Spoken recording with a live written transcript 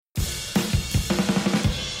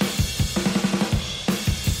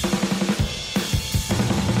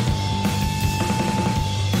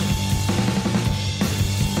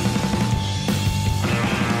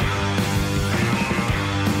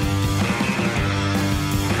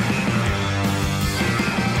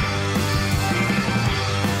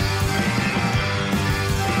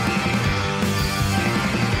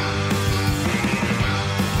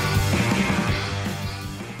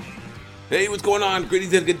Hey, what's going on?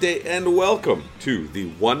 Greetings and good day, and welcome to the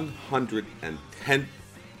 110th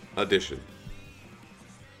edition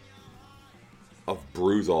of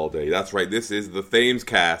Brews All Day. That's right, this is the Thames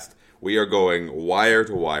cast. We are going wire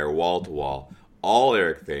to wire, wall to wall, all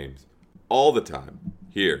Eric Thames, all the time,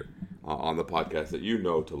 here on the podcast that you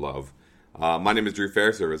know to love. My name is Drew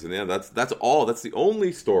Fairservice, and yeah, that's all. That's the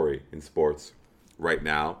only story in sports right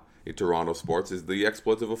now, in Toronto sports, is the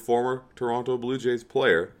exploits of a former Toronto Blue Jays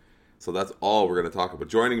player. So that's all we're going to talk about.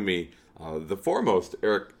 Joining me, the foremost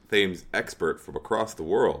Eric Thames expert from across the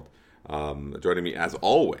world. Joining me, as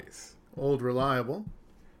always, Old reliable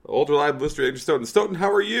Mr. Andrew Stoughton. Stoughton,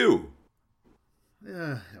 how are you?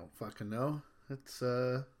 Yeah, I don't fucking know. It's,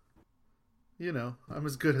 I'm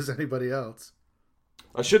as good as anybody else.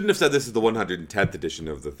 I shouldn't have said this is the 110th edition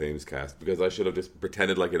of the Thames cast, because I should have just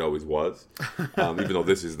pretended like it always was. Even though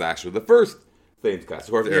this is actually the first Thames cast.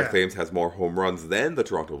 Of course, Eric Thames has more home runs than the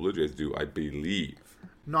Toronto Blue Jays do, I believe.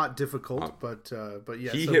 Not difficult, but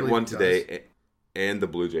yes. He hit one today, and the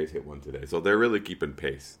Blue Jays hit one today. So they're really keeping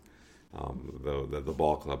pace. The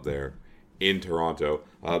ball club there in Toronto.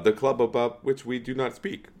 The club about which we do not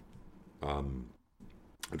speak. I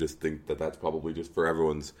just think that's probably just for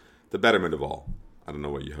everyone's the betterment of all. I don't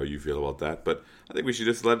know how you feel about that, but I think we should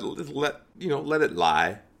just let it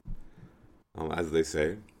lie, as they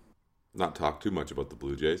say. Not talk too much about the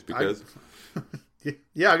Blue Jays, because I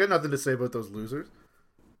got nothing to say about those losers.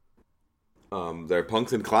 They're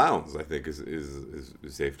punks and clowns, I think is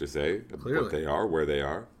safe to say. Clearly. What they are, where they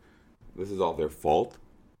are. This is all their fault.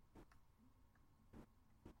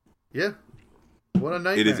 Yeah. What a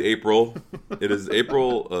nightmare. It is April. It is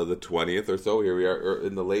April the 20th or so. Here we are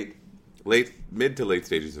in the mid to late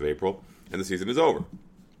stages of April, and the season is over.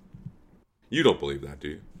 You don't believe that, do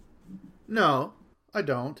you? No, I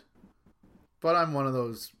don't. But I'm one of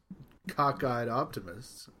those cockeyed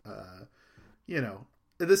optimists.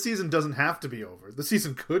 The season doesn't have to be over. The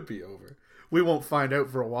season could be over. We won't find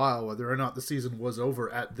out for a while whether or not the season was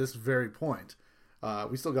over at this very point.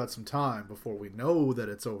 We still got some time before we know that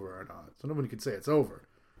it's over or not. So nobody can say it's over.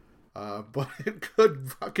 But it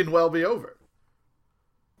could fucking well be over.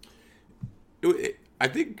 I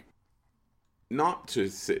think not to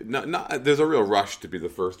say... Not, there's a real rush to be the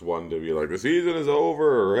first one to be like, the season is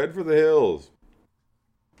over, or head for the hills.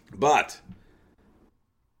 But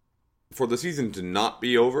for the season to not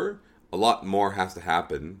be over, a lot more has to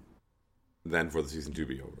happen than for the season to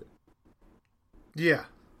be over. Yeah.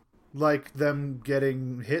 Like them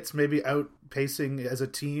getting hits, maybe outpacing as a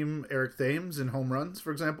team Eric Thames in home runs,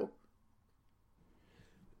 for example.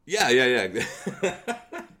 Yeah.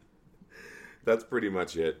 That's pretty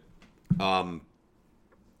much it. Well,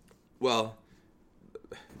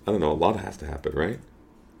 I don't know. A lot has to happen, right?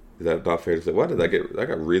 Is that not fair to say? Why did that get? That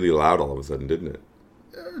got really loud all of a sudden, didn't it?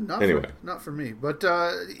 Not for me. But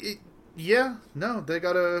they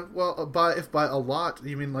gotta. Well, if by a lot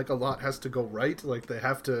you mean like a lot has to go right, like they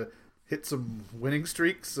have to hit some winning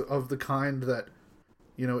streaks of the kind that,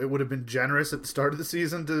 it would have been generous at the start of the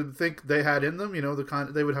season to think they had in them. The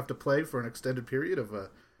kind they would have to play for an extended period of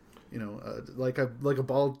like a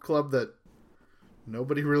ball club that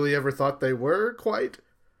nobody really ever thought they were quite.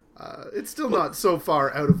 It's still not so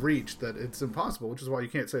far out of reach that it's impossible, which is why you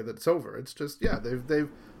can't say that it's over. It's just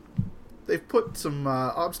they've put some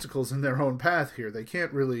obstacles in their own path here. They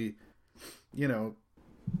can't really,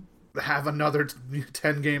 have another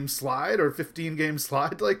 10-game slide or 15-game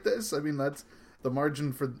slide like this. I mean, that's the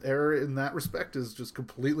margin for error in that respect is just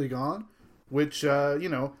completely gone. Which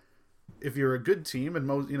if you're a good team, and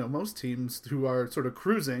most teams who are sort of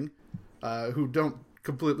cruising, who don't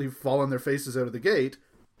completely fall on their faces out of the gate,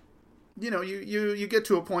 you get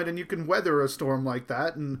to a point and you can weather a storm like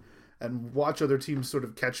that and watch other teams sort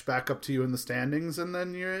of catch back up to you in the standings, and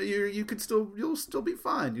then you'll still be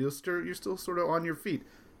fine. You're still sort of on your feet.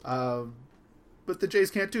 But the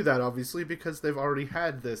Jays can't do that, obviously, because they've already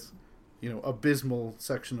had this, abysmal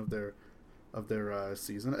section of their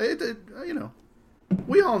season.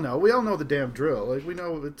 We all know the damn drill. Like, we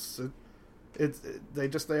know they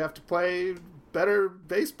have to play better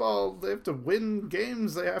baseball. They have to win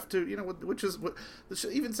games. They have to,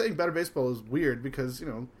 even saying better baseball is weird because,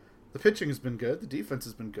 the pitching has been good. The defense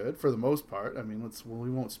has been good for the most part. I mean, we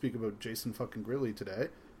won't speak about Jason fucking Grilli today.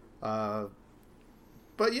 But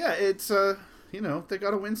yeah, it's, they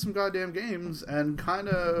got to win some goddamn games, and kind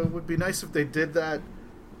of would be nice if they did that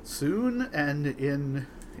soon and in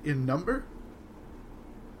number.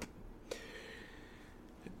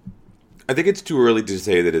 I think it's too early to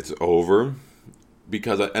say that it's over,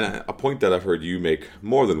 because a point that I've heard you make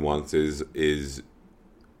more than once is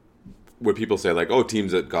where people say, like, oh,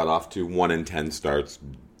 teams that got off to 1-10 starts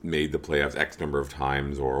made the playoffs X number of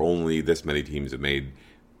times, or only this many teams have made,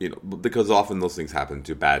 because often those things happen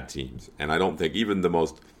to bad teams. And I don't think even the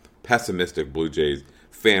most pessimistic Blue Jays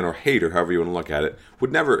fan or hater, however you want to look at it,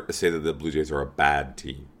 would never say that the Blue Jays are a bad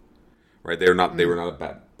team, right? They were not a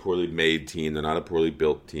bad, poorly made team. They're not a poorly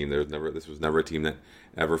built team. This was never a team that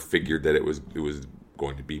ever figured that it was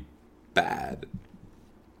going to be bad.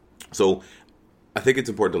 So I think it's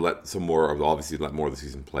important to let more of the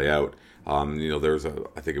season play out. There's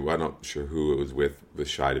I'm not sure who it was with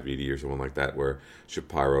Shai Davidi or someone like that, where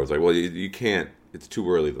Shapiro was like, well, you can't, it's too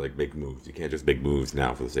early to make moves. You can't just make moves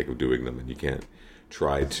now for the sake of doing them, and you can't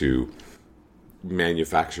try to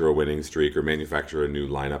manufacture a winning streak or manufacture a new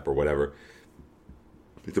lineup or whatever.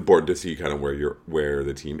 It's important to see kind of where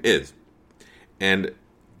the team is. And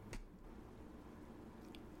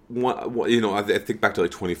I think back to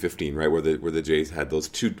 2015, right, where the Jays had those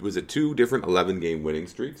two different 11-game winning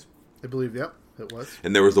streaks? I believe, yep, it was.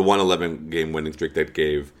 And there was the one 11-game winning streak that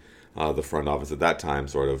gave the front office at that time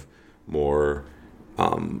sort of more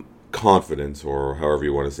confidence, or however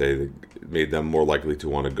you want to say, that made them more likely to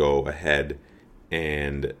want to go ahead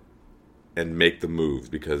and make the moves,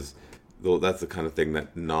 because that's the kind of thing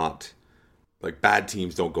that bad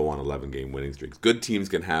teams don't go on 11-game winning streaks. Good teams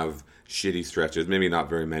can have shitty stretches, maybe not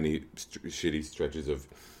very many shitty stretches of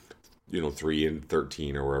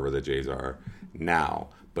 3-13 or wherever the Jays are now,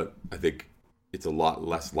 but I think it's a lot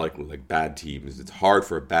less likely. Bad teams, it's hard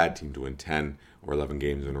for a bad team to win 10 or 11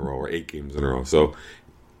 games in a row or 8 games in a row. So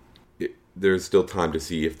there's still time to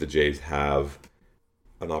see if the Jays have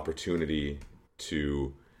an opportunity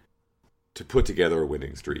to put together a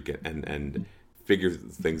winning streak and figure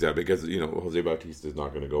things out, because Jose Bautista is not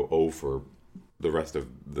going to go 0 for the rest of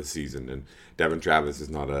the season, and Devin Travis is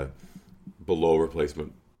not a below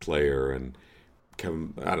replacement player, and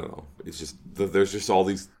Kevin, I don't know, it's just there's just all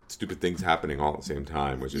these stupid things happening all at the same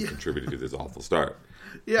time, which has contributed to this awful start.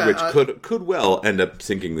 Yeah, which could well end up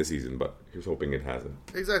sinking the season, but here's hoping it hasn't.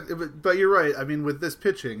 Exactly, but you're right. I mean, with this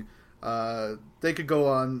pitching, they could go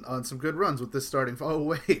on some good runs with this starting. Oh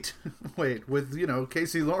wait, with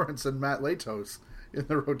Casey Lawrence and Matt Latos in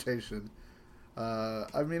the rotation.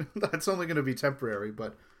 I mean, that's only going to be temporary,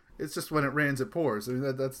 but it's just when it rains it pours. I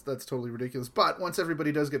mean, that's totally ridiculous. But once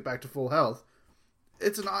everybody does get back to full health,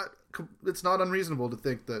 it's not unreasonable to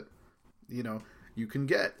think that you can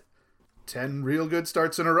get 10 real good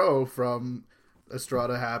starts in a row from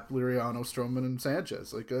Estrada, Happ, Liriano, Stroman, and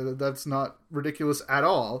Sanchez. That's not ridiculous at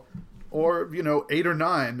all. Or 8 or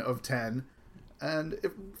 9 of 10, and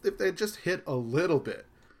if they just hit a little bit,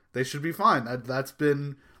 they should be fine. That's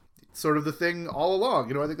been sort of the thing all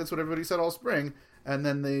along. I think that's what everybody said all spring, and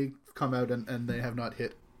then they come out and they have not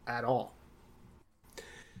hit at all.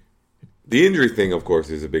 The injury thing, of course,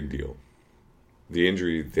 is a big deal. The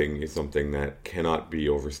injury thing is something that cannot be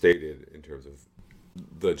overstated in terms of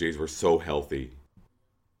the Jays were so healthy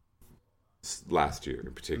last year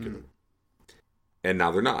in particular. And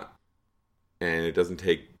now they're not. And it doesn't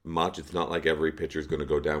take much. It's not like every pitcher is going to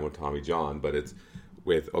go down with Tommy John, but it's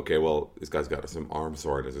with, okay, well, this guy's got some arm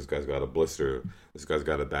soreness, this guy's got a blister, this guy's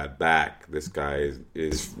got a bad back, this guy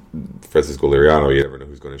is Francisco Liriano, you never know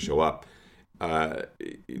who's going to show up.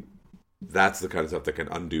 That's the kind of stuff that can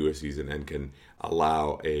undo a season and can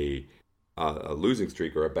allow a losing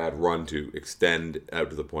streak or a bad run to extend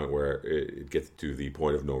out to the point where it gets to the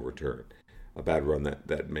point of no return. A bad run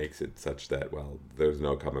that makes it such that, well, there's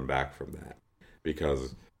no coming back from that,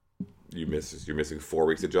 because you're missing 4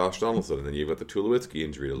 weeks of Josh Donaldson, and then you've got the Tulowitzki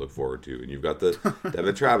injury to look forward to, and you've got the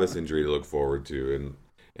Devin Travis injury to look forward to,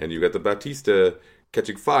 and you've got the Bautista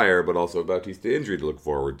catching fire, but also a Bautista injury to look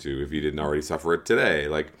forward to if you didn't already suffer it today.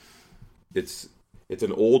 It's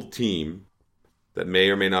an old team that may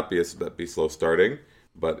or may not be slow starting,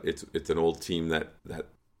 but it's an old team that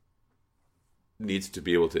needs to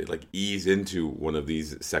be able to ease into one of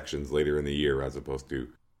these sections later in the year, as opposed to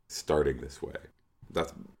starting this way.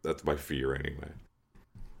 That's my fear anyway.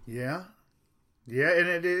 Yeah,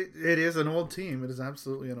 and it is an old team. It is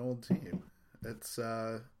absolutely an old team. It's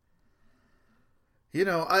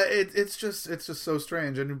it's just so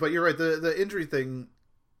strange. But you're right. The injury thing.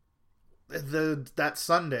 Last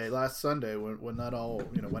Sunday when that all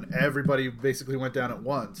when everybody basically went down at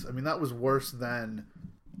once. I mean, that was worse than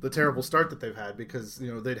the terrible start that they've had, because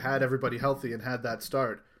they'd had everybody healthy and had that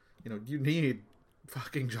start. You need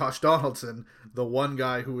fucking Josh Donaldson, the one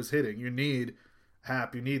guy who was hitting. You need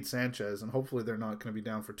Happ, you need Sanchez, and hopefully they're not going to be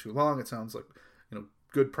down for too long. It sounds like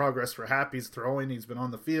good progress for Happ. He's throwing, he's been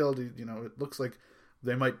on the field. It looks like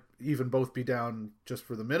they might even both be down just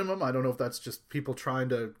for the minimum. I don't know if that's just people trying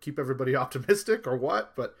to keep everybody optimistic or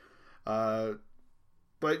what, but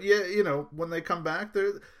but yeah, you know, when they come back,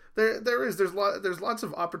 there's lots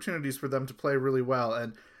of opportunities for them to play really well,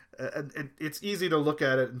 and it's easy to look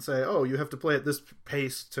at it and say, oh, you have to play at this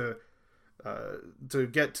pace to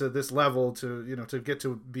get to this level, to get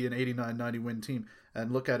to be an 89-90 win team,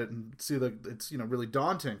 and look at it and see that it's, really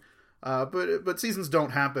daunting. But seasons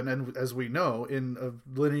don't happen, and as we know, in a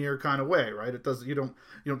linear kind of way, right? It does. You don't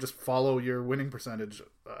just follow your winning percentage,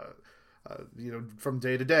 from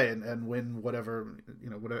day to day and win whatever,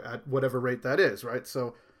 at whatever rate that is, right?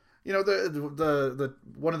 So, the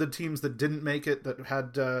one of the teams that didn't make it,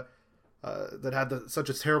 that had such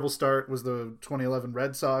a terrible start, was the 2011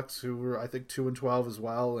 Red Sox, who were, I think, 2-12 as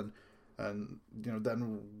well, and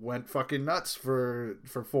then went fucking nuts for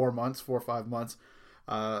 4 or 5 months.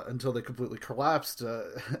 Until they completely collapsed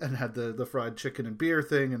and had the fried chicken and beer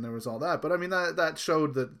thing, and there was all that. But I mean, that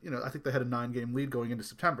showed that, I think they had a 9-game lead going into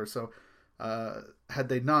September. So had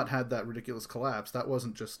they not had that ridiculous collapse, that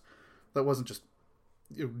wasn't just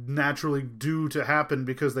naturally due to happen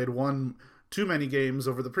because they'd won too many games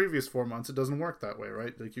over the previous 4 months. It doesn't work that way,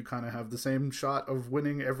 right? Like, you kind of have the same shot of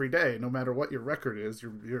winning every day, no matter what your record is.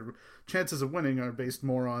 Your chances of winning are based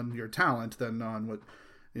more on your talent than on what.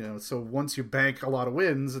 So once you bank a lot of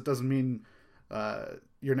wins, it doesn't mean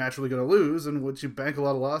you're naturally going to lose, and once you bank a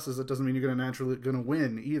lot of losses, it doesn't mean you're naturally going to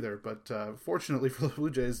win either. But fortunately for the Blue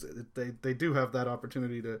Jays, they do have that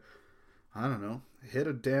opportunity to, I don't know, hit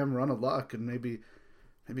a damn run of luck and maybe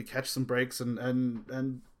catch some breaks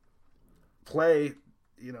and play,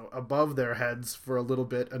 above their heads for a little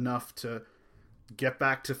bit, enough to get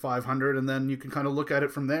back to 500, and then you can kind of look at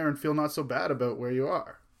it from there and feel not so bad about where you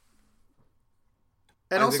are.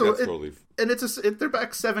 And I also, think they're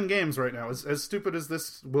back 7 games right now. As stupid as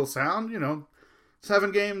this will sound,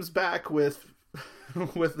 7 games back with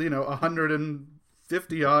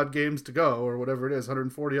 150 odd games to go, or whatever it is,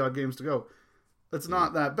 140 odd games to go. That's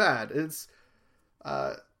not that bad. It's,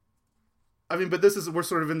 but we're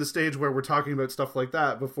sort of in the stage where we're talking about stuff like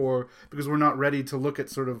that because we're not ready to look at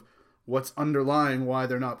sort of what's underlying why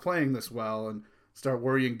they're not playing this well and start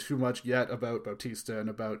worrying too much yet about Bautista and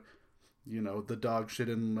about, the dog shit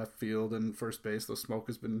in left field and first base. The smoke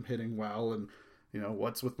has been hitting well, and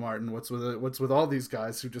what's with Martin, what's with all these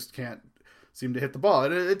guys who just can't seem to hit the ball.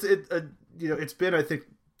 And it's been, I think,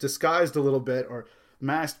 disguised a little bit or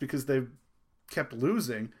masked because they've kept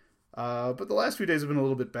losing. But the last few days have been a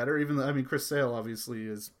little bit better. Chris Sale obviously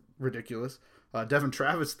is ridiculous. Devin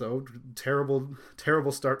Travis, though, terrible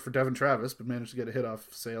start for Devin Travis, but managed to get a hit off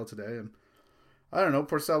Sale today. And I don't know,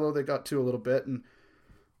 Porcello, they got to a little bit, and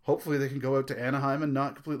hopefully they can go out to Anaheim and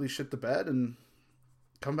not completely shit the bed and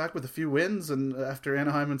come back with a few wins, and after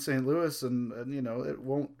Anaheim and St. Louis, and it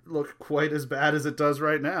won't look quite as bad as it does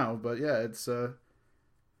right now. But yeah, it's a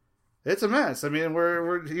mess. I mean,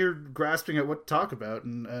 we're here grasping at what to talk about,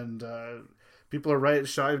 and people are right.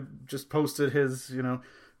 Shai just posted his,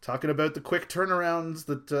 talking about the quick turnarounds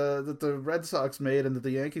that the Red Sox made and that the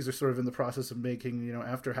Yankees are sort of in the process of making,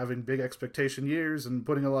 after having big expectation years and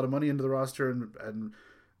putting a lot of money into the roster and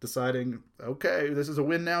deciding, okay, this is a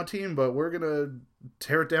win now team, but we're going to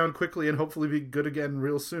tear it down quickly and hopefully be good again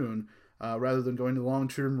real soon, rather than going the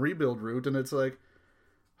long-term rebuild route. And it's like,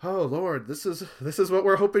 oh Lord, this is what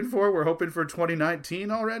we're hoping for. We're hoping for 2019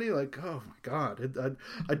 already. Like, oh my God,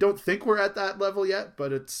 I don't think we're at that level yet,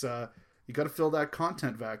 but it's, you got to fill that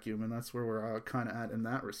content vacuum, and that's where we're kind of at in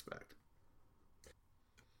that respect.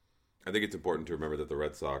 I think it's important to remember that the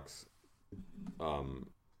Red Sox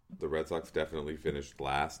definitely finished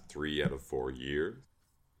last 3 out of 4 years.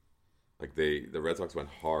 Like, the Red Sox went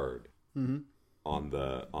hard on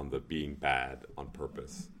the being bad on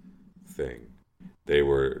purpose thing. They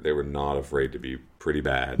were not afraid to be pretty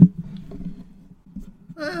bad.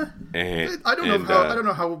 I don't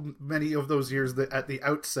know how many of those years that at the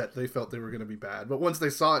outset they felt they were going to be bad, but once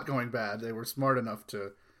they saw it going bad, they were smart enough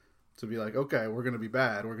to be like, okay, we're going to be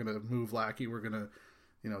bad. We're going to move Lackey. We're going to,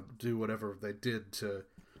 do whatever they did to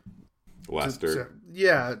Lester.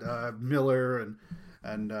 Miller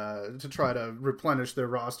and to try to replenish their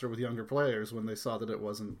roster with younger players when they saw that it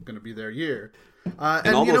wasn't going to be their year.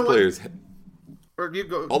 And all those players,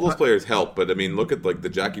 all those players help. But I mean, look at like the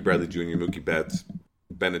Jackie Bradley Jr., Mookie Betts,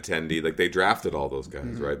 Benintendi. Like, they drafted all those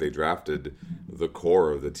guys, right? They drafted the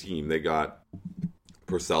core of the team. They got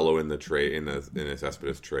Porcello in the trade, in a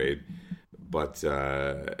Cespedes trade, but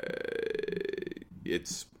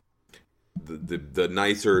it's the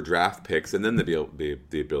nicer draft picks, and then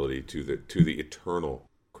the ability to the eternal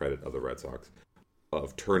credit of the Red Sox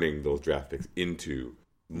of turning those draft picks into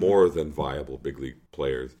more than viable big league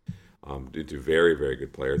players, into very, very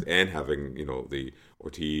good players, and having the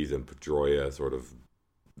Ortiz and Pedroia sort of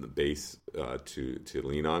base to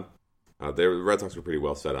lean on. The Red Sox were pretty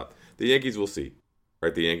well set up. The Yankees, we'll see.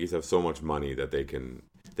 Right, the Yankees have so much money that they can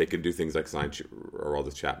do things like sign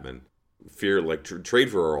Aroldis Chapman, trade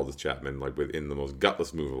for Aroldis Chapman like within the most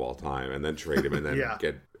gutless move of all time, and then trade him, and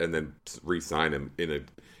then re-sign him in an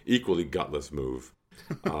equally gutless move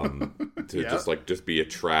to just be a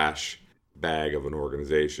trash bag of an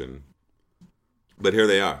organization. But here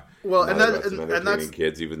they are. Well, and that's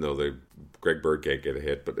kids, even though Greg Bird can't get a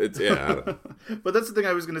hit, but it's I don't know. But that's the thing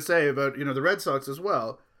I was going to say about the Red Sox as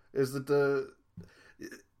well, is that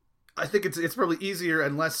I think it's probably easier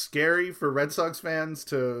and less scary for Red Sox fans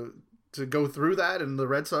to go through that, and the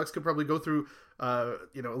Red Sox could probably go through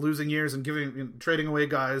losing years and trading away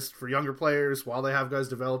guys for younger players while they have guys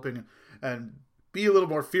developing, and be a little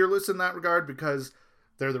more fearless in that regard, because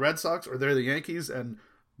they're the Red Sox or they're the Yankees, and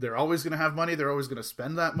they're always going to have money. They're always going to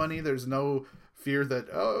spend that money. There's no fear that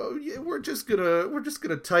we're just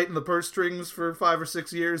gonna tighten the purse strings for 5 or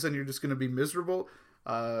 6 years and you're just gonna be miserable.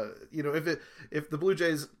 If the Blue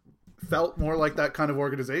Jays felt more like that kind of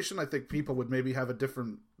organization, I think people would maybe have a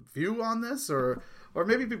different view on this, or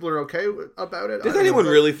maybe people are okay about it. Does anyone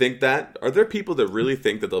really think that? Are there people that really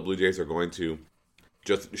think that the Blue Jays are going to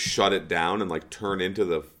just shut it down and like turn into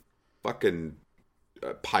the fucking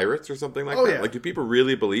Pirates or something like that? Yeah. Like, do people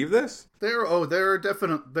really believe this? There are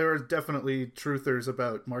definitely truthers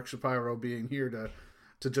about Mark Shapiro being here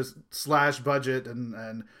to just slash budget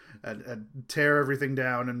and tear everything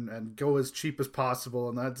down and go as cheap as possible,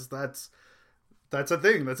 and that's a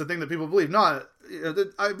thing. That's a thing that people believe.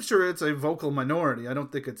 I'm sure it's a vocal minority. I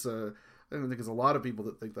don't think it's a lot of people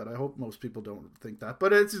that think that. I hope most people don't think that.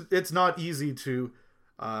 But it's not easy to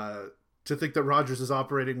think that Rogers is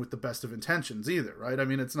operating with the best of intentions either, right? I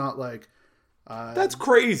mean, it's not like that's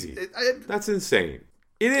crazy. That's insane.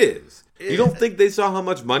 It is. You don't think they saw how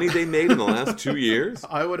much money they made in the last 2 years?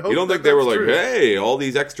 I would hope. You don't think they were like, hey, all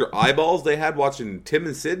these extra eyeballs they had watching Tim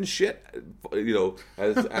and Sid and shit,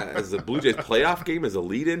 as the Blue Jays playoff game as a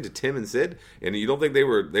lead-in to Tim and Sid, and you don't think they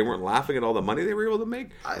weren't laughing at all the money they were able to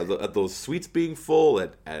make, at those suites being full,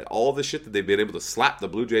 at all the shit that they've been able to slap the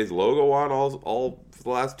Blue Jays logo on all for the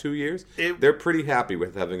last 2 years? They're pretty happy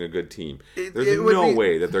with having a good team. There's no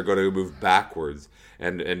way that they're going to move backwards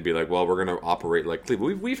and be like, well, we're going to operate like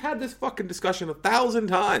Cleveland. We've had this fucking discussion 1,000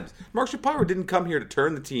 times. Mark Shapiro didn't come here to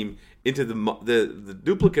turn the team into the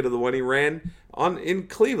duplicate of the one he ran in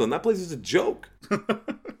Cleveland. That place is a joke. Be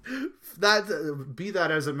that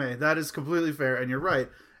as it may, that is completely fair, and you're right.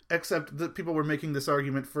 Except that people were making this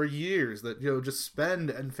argument for years that just spend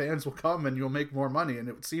and fans will come and you'll make more money, and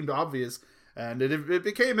it seemed obvious, and it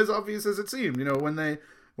became as obvious as it seemed. When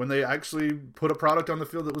they actually put a product on the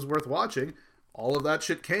field that was worth watching, all of that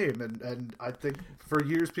shit came, and I think for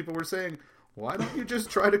years people were saying, why don't you just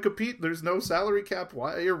try to compete? There's no salary cap.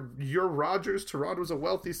 Why you're Rogers? Toronto's a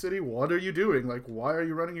wealthy city. What are you doing? Like, why are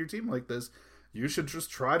you running your team like this? You should just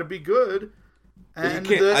try to be good. And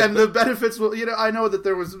the benefits will. I know that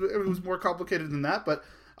it was more complicated than that, but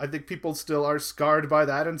I think people still are scarred by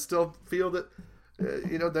that and still feel that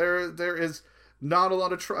there is not a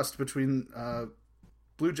lot of trust between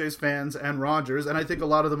Blue Jays fans and Rogers, and I think a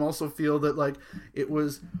lot of them also feel that like it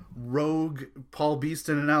was rogue Paul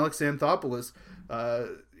Beeston and Alex Anthopoulos,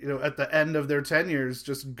 at the end of their tenures,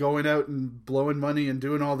 just going out and blowing money and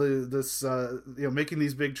doing all this making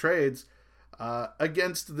these big trades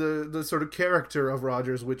against the sort of character of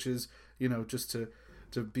Rogers, which is just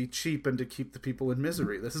to be cheap and to keep the people in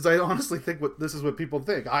misery. I honestly think this is what people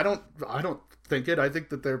think. I don't think it. I think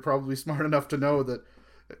that they're probably smart enough to know that.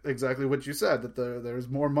 Exactly what you said, that there's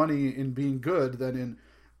more money in being good than in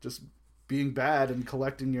just being bad and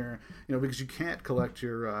collecting your, because you can't collect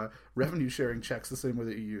your revenue sharing checks the same way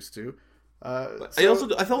that you used to. I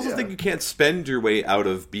also think you can't spend your way out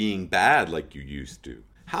of being bad like you used to.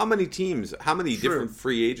 How many teams, how many different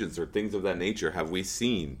free agents or things of that nature have we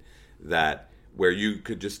seen that where you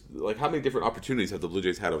could just, like, how many different opportunities have the Blue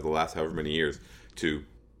Jays had over the last however many years to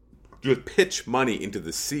just pitch money into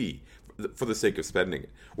the sea for the sake of spending it?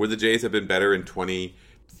 Where the Jays have been better in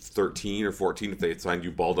 2013 or 14 if they had signed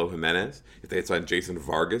Ubaldo Jimenez, if they had signed Jason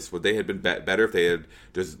Vargas, would they have been better if they had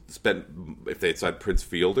just if they had signed Prince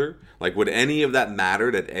Fielder? Like, would any of that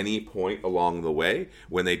mattered at any point along the way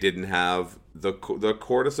when they didn't have the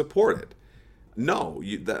core to support it? No,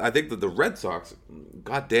 I think that the Red Sox,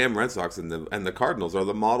 goddamn Red Sox, and the Cardinals are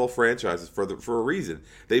the model franchises for a reason.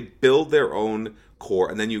 They build their own core,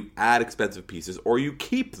 and then you add expensive pieces, or you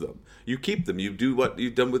keep them. You do what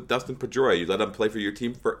you've done with Dustin Pedroia. You let him play for your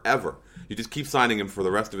team forever. You just keep signing him for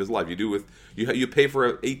the rest of his life. You do you pay for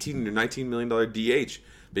an $18 or $19 million DH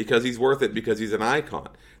because he's worth it, because he's an icon.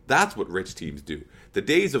 That's what rich teams do. The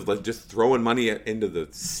days of like just throwing money into the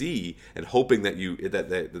sea and hoping that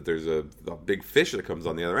that there's a big fish that comes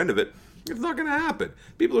on the other end of it, it's not going to happen.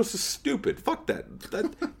 People are so stupid. Fuck that.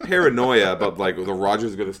 That paranoia about like the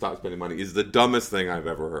Rogers is going to stop spending money is the dumbest thing I've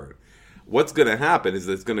ever heard. What's going to happen is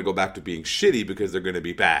that it's going to go back to being shitty because they're going to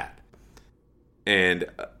be bad. And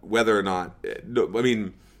whether or not, I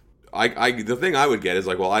mean, the thing I would get is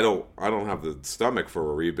like, well, I don't have the stomach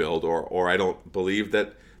for a rebuild, or I don't believe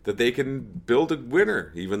that they can build a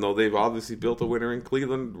winner, even though they've obviously built a winner in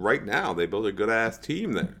Cleveland right now. They built a good ass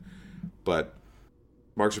team there, but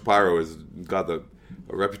Mark Shapiro has got a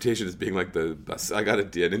reputation as being like the best. I got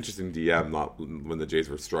an interesting DM not when the Jays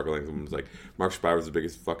were struggling. Someone was like, Mark Shapiro is the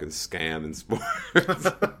biggest fucking scam in sports.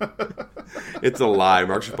 It's a lie.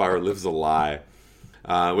 Mark Shapiro lives a lie,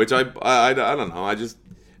 which I don't know. I just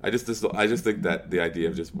think that the idea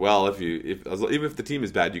of just, well, even if the team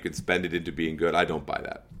is bad, you can spend it into being good. I don't buy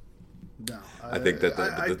that. No, I think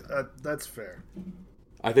that that's fair.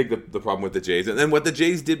 I think the problem with the Jays, and then what the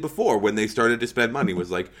Jays did before when they started to spend money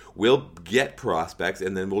was like, we'll get prospects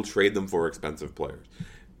and then we'll trade them for expensive players.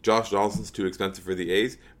 Josh Donaldson's too expensive for the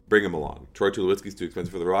A's, bring him along. Troy Tulowitzki's too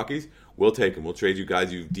expensive for the Rockies, we'll take him. We'll trade you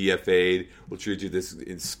guys you've DFA'd, we'll trade you this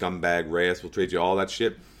scumbag Reyes, we'll trade you all that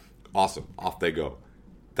shit. Awesome, off they go.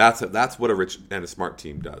 That's what a rich and a smart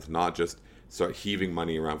team does, not just start heaving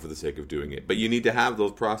money around for the sake of doing it. But you need to have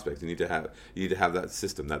those prospects. You need to have that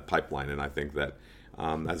system, that pipeline. And I think that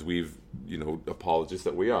as we've, apologists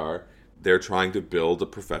that we are, they're trying to build a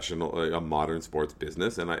professional, a modern sports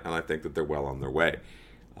business, and I think that they're well on their way.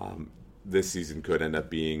 This season could end up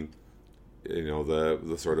being,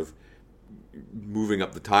 the sort of moving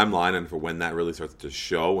up the timeline, and for when that really starts to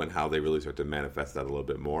show and how they really start to manifest that a little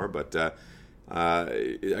bit more. But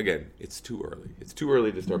again, it's too early. It's too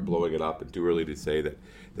early to start blowing it up, and too early to say that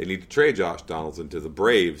they need to trade Josh Donaldson to the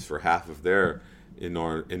Braves for half of their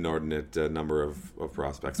inordinate number of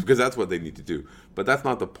prospects, because that's what they need to do. But that's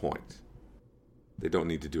not the point. They don't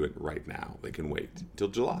need to do it right now. They can wait until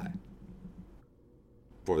July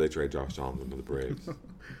before they trade Josh Donaldson to the Braves.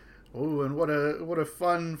 Oh, and what a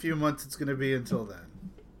fun few months it's going to be until then.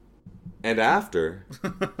 And after.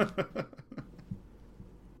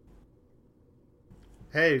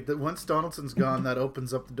 Hey, once Donaldson's gone, that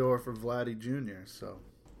opens up the door for Vladdy Jr., so.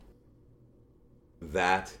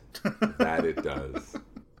 That it does.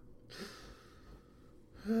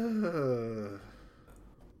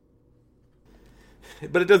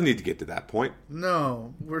 But it doesn't need to get to that point.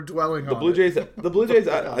 No, we're dwelling on it. The Blue Jays.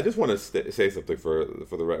 I just want to say something for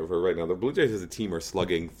right now. The Blue Jays as a team are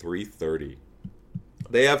slugging .330.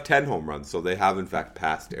 They have 10 home runs, so they have in fact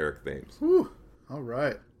passed Eric Thames. Whew. All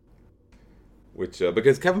right. Which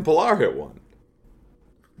because Kevin Pillar hit one.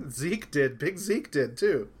 Zeke did. Big Zeke did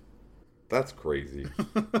too. That's crazy.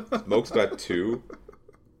 Smoke's got 2.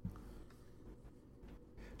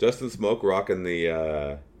 Justin Smoke rocking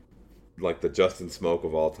the the Justin Smoke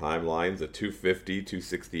of all time lines at 250,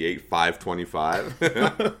 268, 525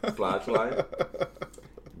 slash line.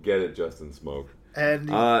 Get it, Justin Smoke. And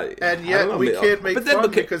yet we can't make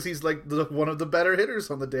fun because he's like one of the better hitters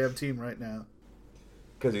on the damn team right now.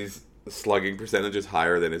 Because his slugging percentage is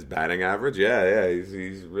higher than his batting average. Yeah,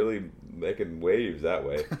 he's really making waves that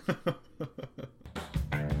way.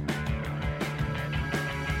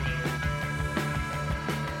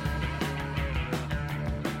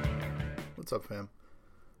 What's up, fam?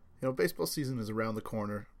 Baseball season is around the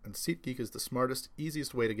corner, and SeatGeek is the smartest,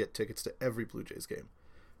 easiest way to get tickets to every Blue Jays game.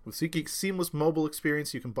 With SeatGeek's seamless mobile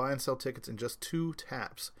experience, you can buy and sell tickets in just 2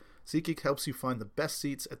 taps. SeatGeek helps you find the best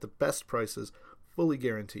seats at the best prices, fully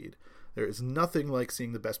guaranteed. There is nothing like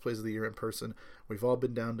seeing the best plays of the year in person. We've all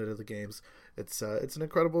been down to the games. It's an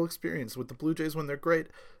incredible experience. With the Blue Jays, when they're great,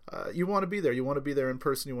 you want to be there. You want to be there in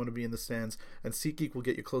person. You want to be in the stands. And SeatGeek will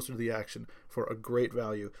get you closer to the action for a great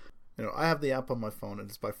value. I have the app on my phone, and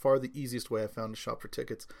it's by far the easiest way I found to shop for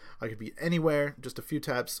tickets. I could be anywhere, just a few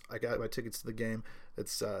taps. I got my tickets to the game.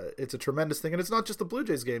 It's a tremendous thing, and it's not just the Blue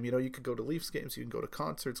Jays game. You could go to Leafs games, you can go to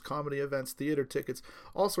concerts, comedy events, theater tickets,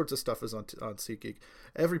 all sorts of stuff is on SeatGeek.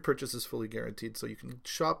 Every purchase is fully guaranteed, so you can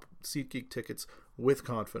shop SeatGeek tickets with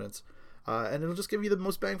confidence, and it'll just give you the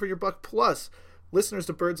most bang for your buck. Plus, listeners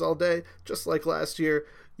to Birds All Day, just like last year,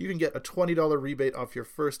 you can get a $20 rebate off your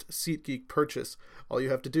first SeatGeek purchase. All you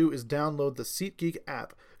have to do is download the SeatGeek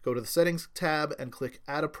app, go to the settings tab, and click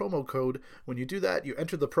add a promo code. When you do that, you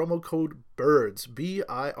enter the promo code BIRDS,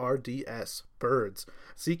 BIRDS, BIRDS.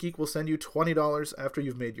 SeatGeek will send you $20 after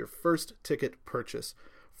you've made your first ticket purchase.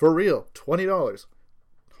 For real, $20.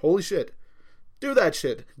 Holy shit. Do that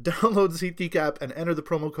shit. Download the SeatGeek app and enter the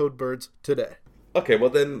promo code BIRDS today. Okay, well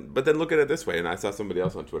then, but then look at it this way. And I saw somebody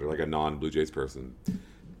else on Twitter, like a non-Blue Jays person,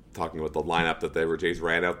 talking about the lineup that the Jays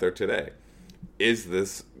ran out there today. Is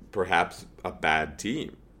this perhaps a bad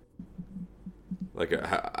team? Like,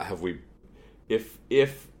 have we? If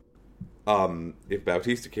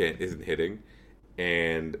Bautista isn't hitting,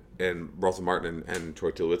 and Russell Martin and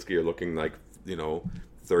Troy Tulowitzki are looking like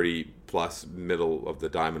 30 plus middle of the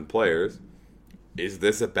diamond players, is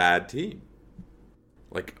this a bad team?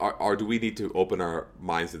 Like, or do we need to open our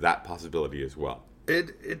minds to that possibility as well?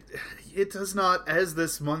 It does not, as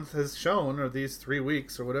this month has shown, or these 3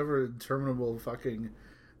 weeks, or whatever interminable fucking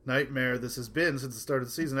nightmare this has been since the start of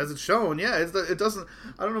the season. As it's shown, it doesn't.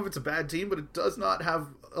 I don't know if it's a bad team, but it does not have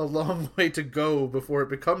a long way to go before it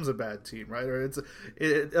becomes a bad team, right? Or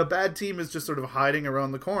a bad team is just sort of hiding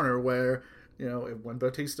around the corner where when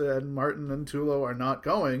Bautista and Martin and Tulo are not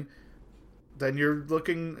going, then you're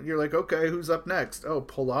like, okay, who's up next? Oh,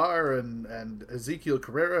 Pilar and Ezekiel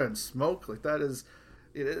Carrera and Smoke. Like, that is,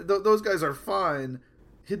 those guys are fine,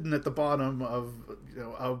 hidden at the bottom of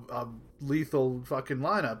a lethal fucking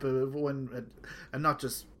lineup. And not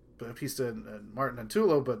just Bautista and Martin and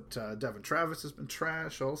Tulo, but Devin Travis has been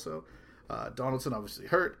trash also. Donaldson obviously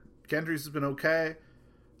hurt. Gendry's has been okay.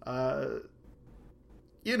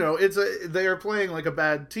 They are playing like a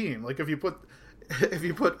bad team. Like, if you put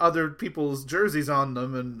other people's jerseys on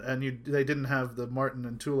them and they didn't have the Martin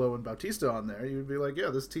and Tulo and Bautista on there, you'd be like, yeah,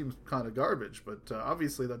 this team's kind of garbage. But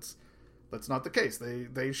obviously that's not the case.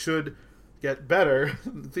 They should get better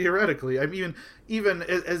theoretically. I mean, even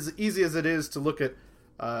as easy as it is to look at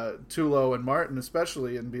Tulo and Martin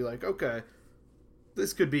especially and be like, okay,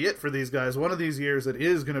 this could be it for these guys. One of these years it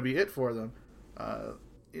is going to be it for them.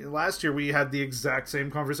 Last year we had the exact same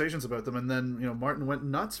conversations about them, and then Martin went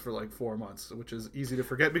nuts for like 4 months, which is easy to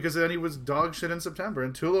forget because then he was dog shit in September,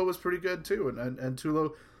 and Tulo was pretty good too. And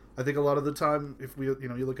Tulo, I think a lot of the time, if we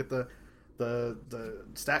you look at the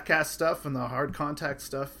StatCast stuff and the hard contact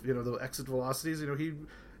stuff, the exit velocities,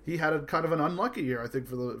 he had a kind of an unlucky year, I think,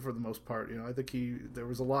 for the most part. I think there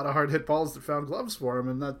was a lot of hard hit balls that found gloves for him,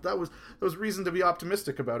 and that was reason to be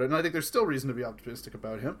optimistic about it. And I think there's still reason to be optimistic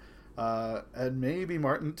about him. And maybe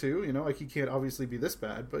Martin too, like, he can't obviously be this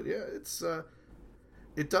bad, but yeah,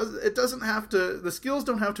 it doesn't have to, the skills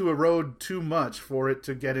don't have to erode too much for it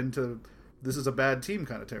to get into this is a bad team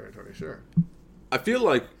kind of territory. Sure. I feel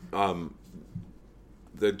like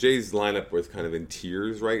the Jays lineup was kind of in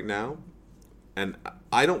tears right now, and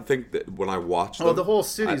I don't think that when I watch them, the whole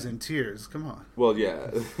city's in tears. Come on. Well, yeah,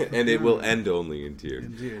 and it will end only in tears.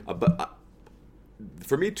 Indeed. But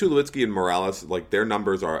for me, Tulowitzki and Morales, like, their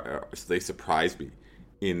numbers they surprise me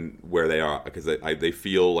in where they are, because they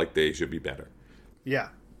feel like they should be better. Yeah.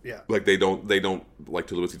 Like, they don't like,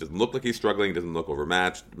 Tulowitzki doesn't look like he's struggling, doesn't look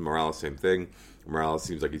overmatched. Morales, same thing. Morales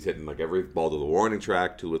seems like he's hitting like every ball to the warning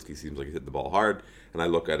track. Tulowitzki seems like he's hitting the ball hard. And I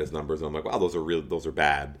look at his numbers and I'm like, wow, those are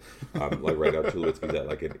bad. Like, right now, Tulowitzki's at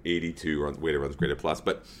like an 82 weighted runs graded plus.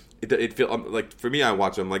 But it feels like, for me, I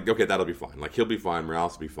watch him like, okay, that'll be fine. Like, he'll be fine.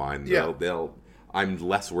 Morales will be fine. Yeah. I'm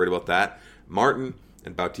less worried about that. Martin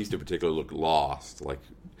and Bautista in particular look lost. Like,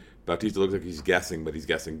 Bautista looks like he's guessing, but he's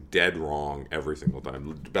guessing dead wrong every single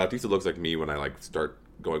time. Bautista looks like me when I like start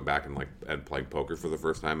going back and playing poker for the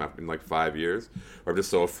first time in like 5 years. Where I'm just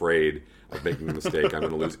so afraid of making a mistake. I'm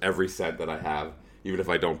going to lose every cent that I have, even if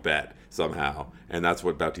I don't bet somehow. And that's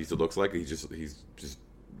what Bautista looks like. He's just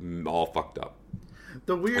all fucked up.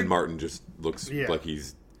 And Martin just looks like he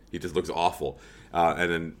just looks awful.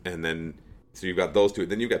 And then. So you've got those two.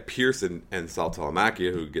 Then you've got Pierce and Sal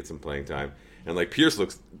Talamacchia, who get some playing time. And, like, Pierce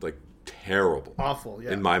looks, like, terrible. Awful,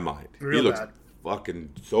 yeah. In my mind. Real he looks bad. Fucking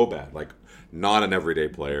so bad. Like, not an everyday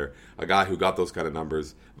player. A guy who got those kind of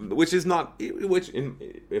numbers. When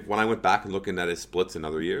I went back and looking at his splits in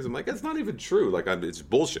other years, I'm like, it's not even true. Like, it's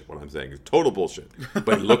bullshit what I'm saying. It's total bullshit.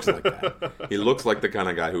 But he looks like that. He looks like the kind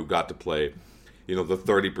of guy who got to play, the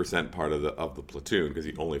 30% part of the platoon, because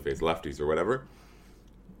he only faced lefties or whatever.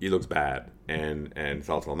 He looks bad, and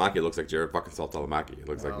Sal Talamacchia looks like Jared fucking Sal Talamacchia. He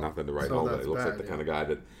looks like nothing to write home. It looks like the kind of guy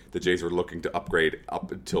that the Jays were looking to upgrade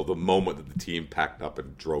up until the moment that the team packed up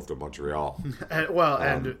and drove to Montreal.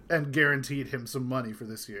 and guaranteed him some money for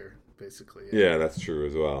this year, basically. Yeah, that's true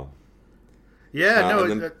as well.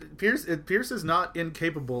 Yeah, Pierce is not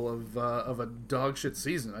incapable of a dog shit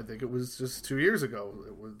season. I think it was just 2 years ago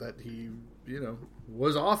that he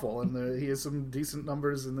was awful, and he has some decent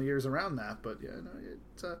numbers in the years around that. But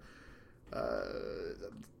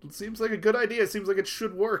it seems like a good idea. It seems like it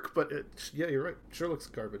should work. But you're right. It sure looks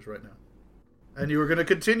garbage right now. And you were going to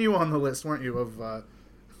continue on the list, weren't you? Of well,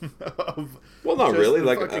 not really.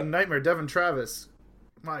 Like fucking nightmare, Devin Travis.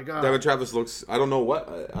 My God. Devin Travis looks. I don't know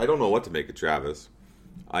what to make of Travis.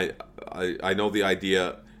 I know the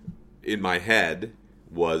idea in my head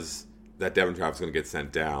was that Devin Travis is going to get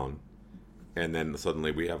sent down, and then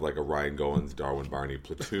suddenly we have like a Ryan Goins, Darwin Barney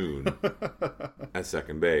platoon at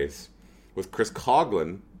second base with Chris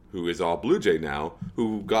Coughlin, who is all Blue Jay now,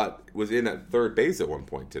 who was in at third base at one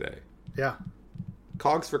point today. Yeah.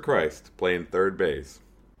 Cogs for Christ, playing third base.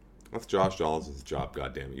 That's Josh Donaldson's job,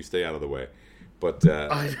 goddammit. You stay out of the way. But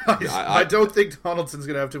I don't think Donaldson's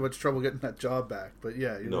going to have too much trouble getting that job back. But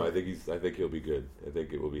yeah, no, right. I think he'll be good. I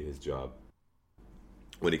think it will be his job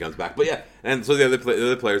when he comes back. But yeah, and so the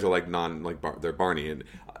other players are like they're Barney, and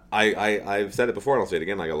I've said it before and I'll say it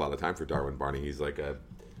again. I got a lot of time for Darwin Barney. He's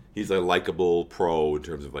a likable pro in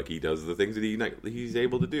terms of like he does the things that he's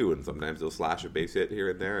able to do, and sometimes he'll slash a base hit here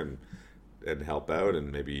and there and help out,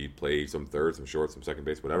 and maybe play some third, some short, some second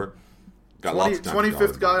base, whatever. Got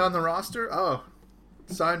 25th guy on the roster. Oh,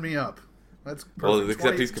 sign me up. That's perfect. Well,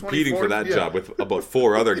 except he's competing for that job with about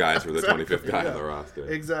 4 other guys for the exactly, 25th guy on the roster.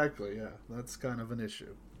 Exactly. Yeah, that's kind of an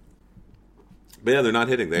issue. But yeah, they're not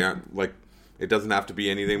hitting. They aren't like. It doesn't have to be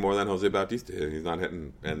anything more than Jose Bautista hitting. He's not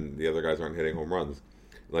hitting, and the other guys aren't hitting home runs.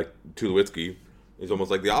 Like Tulowitzki is almost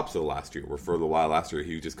like the opposite of last year, where for a while last year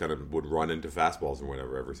he just kind of would run into fastballs or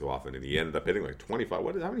whatever every so often, and he ended up hitting like 25.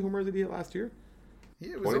 How many home runs did he hit last year?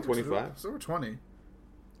 Yeah, it was 25. It was over 20.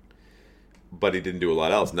 But he didn't do a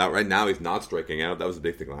lot else. Now, right now, he's not striking out. That was a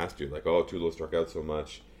big thing last year. Like, Tulo struck out so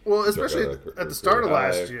much. Well, especially at the start of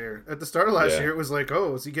last year. At the start of last year, it was like,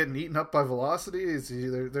 is he getting eaten up by velocity?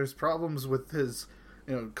 There's problems with his,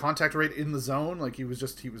 contact rate in the zone. Like he was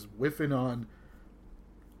whiffing on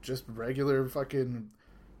just regular fucking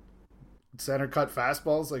center cut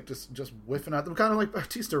fastballs, like just whiffing at them, kind of like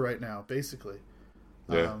Bautista right now, basically.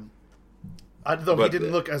 Yeah. Though he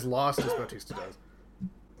didn't look as lost as Bautista does.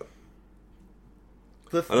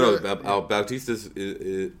 I don't know. Bautista's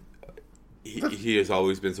he has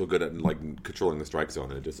always been so good at like controlling the strike zone,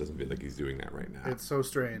 and it just doesn't feel like he's doing that right now. It's so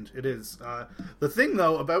strange. It is. The thing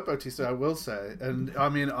though about Bautista, I will say, and I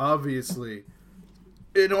mean obviously,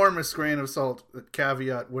 enormous grain of salt,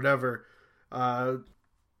 caveat, whatever.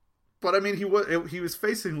 But I mean, he was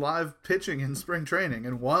facing live pitching in spring training,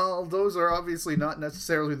 and while those are obviously not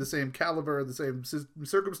necessarily the same caliber, the same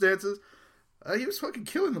circumstances, he was fucking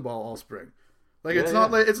killing the ball all spring. Like it's not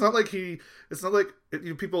like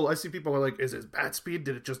people. I see people are like, is his bat speed?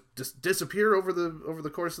 Did it just disappear over the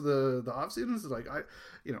course of the off season? It's like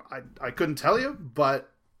I couldn't tell you, but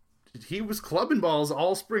he was clubbing balls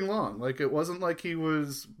all spring long. Like it wasn't like he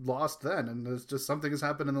was lost then, and there's just something has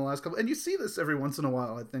happened in the last couple. And you see this every once in a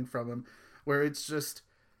while, I think, from him, where it's just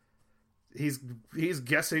he's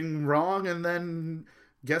guessing wrong and then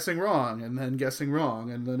guessing wrong and then guessing wrong,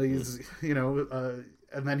 and then he's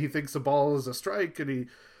and then he thinks the ball is a strike, and he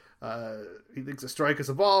thinks a strike is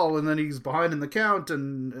a ball, and then he's behind in the count,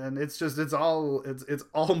 and it's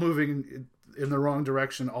all moving in the wrong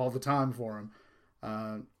direction all the time for him.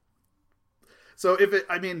 So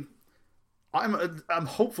I'm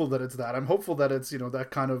hopeful that it's that. I'm hopeful that it's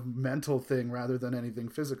that kind of mental thing rather than anything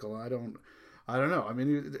physical. I don't know. I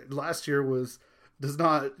mean, last year does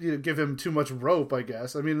not give him too much rope, I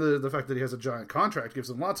guess. I mean, the fact that he has a giant contract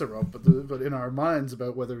gives him lots of rope, but in our minds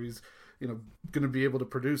about whether he's going to be able to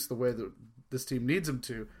produce the way that this team needs him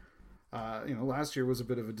to. Last year was a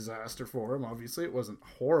bit of a disaster for him. Obviously, it wasn't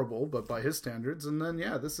horrible, but by his standards. And then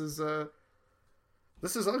this is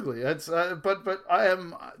ugly. It's but I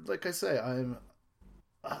am, like I say, I'm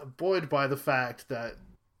buoyed by the fact that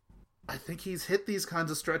I think he's hit these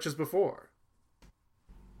kinds of stretches before.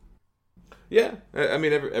 Yeah, I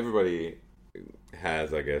mean everybody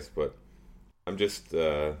has, I guess, but I'm just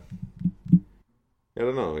I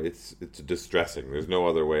don't know. It's distressing. There's no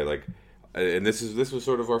other way. Like, and this was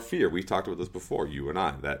sort of our fear. We talked about this before, you and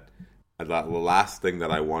I, that the last thing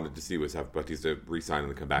that I wanted to see was have Bautista re-sign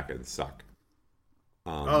and come back and suck.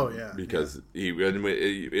 Because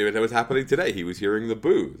it was happening today. He was hearing the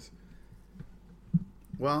boos.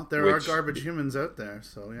 Well, there are garbage humans out there,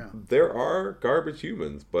 so yeah. There are garbage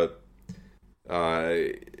humans, but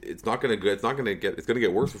it's going to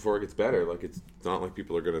get worse before it gets better. Like it's not like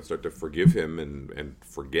people are going to start to forgive him and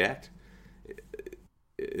forget.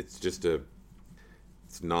 It's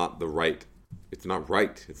not right.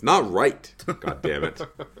 God damn it.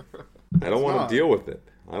 I don't want to deal with it.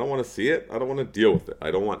 I don't want to see it. I don't want to deal with it. I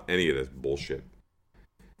don't want any of this bullshit.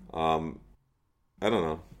 I don't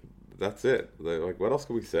know. That's it. Like, what else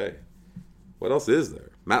can we say? What else is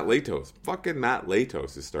there? Matt Latos. Fucking Matt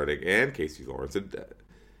Latos is starting, and Casey Lawrence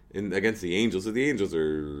against the Angels. So the Angels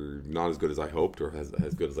are not as good as I hoped or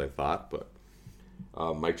as good as I thought, but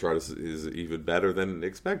Mike Trout is even better than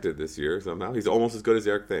expected this year. Somehow he's almost as good as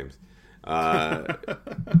Eric Thames.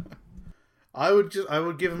 I would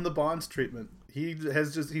give him the Bonds treatment.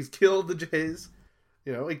 He's killed the Jays,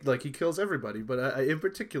 like he kills everybody. But in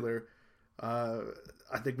particular,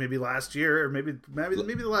 I think maybe last year or maybe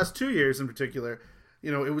the last 2 years in particular,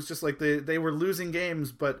 it was just like they were losing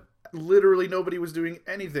games, but literally nobody was doing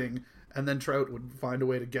anything, and then Trout would find a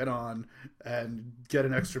way to get on and get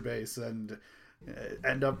an extra base and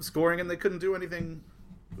end up scoring, and they couldn't do anything.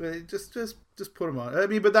 Just put him on. I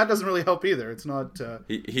mean, but that doesn't really help either. It's not.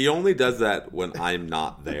 He only does that when I'm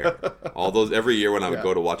not there. Every year when I would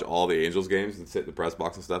go to watch all the Angels games and sit in the press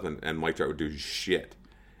box and stuff, and Mike Trout would do shit,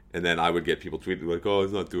 and then I would get people tweeting like, "Oh,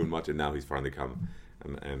 he's not doing much," and now he's finally come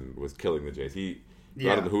and was killing the Jays. I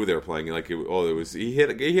don't know who they were playing. Like, he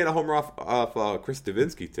hit a homer off Chris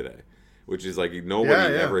Davinsky today, which is like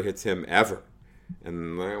nobody ever hits him ever.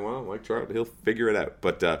 And Mike Trout, he'll figure it out.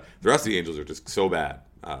 But the rest of the Angels are just so bad.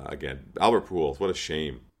 Again, Albert Pujols, what a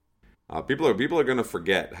shame. People are going to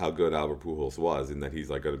forget how good Albert Pujols was, and that he's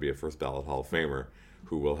like going to be a first ballot Hall of Famer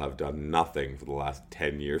who will have done nothing for the last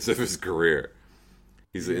 10 years of his career.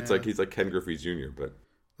 It's like he's like Ken Griffey Jr. But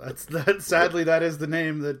sadly that is the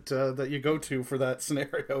name that you go to for that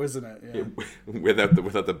scenario, isn't it? Yeah. without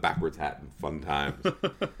the backwards hat and fun times.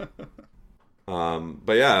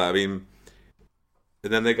 But yeah, I mean.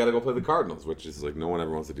 And then they got to go play the Cardinals, which is like no one ever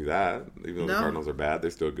wants to do that. Even though the Cardinals are bad, they're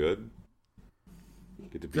still good.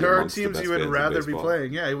 There are teams you would rather be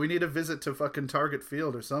playing. Yeah, we need a visit to fucking Target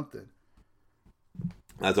Field or something.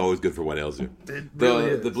 That's always good for what ails you.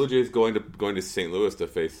 The Blue Jays going to St. Louis to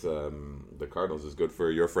face the Cardinals is good for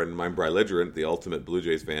your friend of mine, Bry Ligerent, the ultimate Blue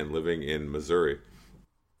Jays fan living in Missouri.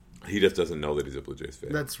 He just doesn't know that he's a Blue Jays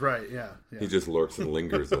fan. That's right. Yeah. He just lurks and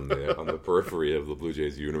lingers on the periphery of the Blue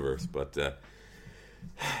Jays universe, but.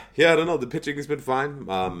 Yeah, I don't know. The pitching has been fine.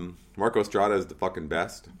 Marco Estrada is the fucking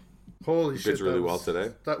best. Holy shit! Pitched really well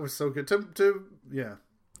today. That was so good. To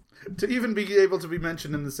even be able to be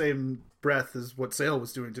mentioned in the same breath as what Sale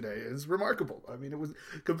was doing today is remarkable. I mean, it was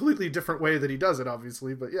a completely different way that he does it,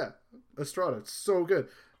 obviously. But yeah, Estrada, so good.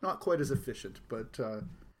 Not quite as efficient, but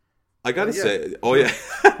I gotta say,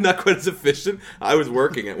 not quite as efficient. I was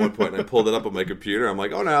working at one point and I pulled it up on my computer. I'm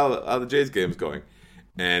like, oh no, how the Jays game's going,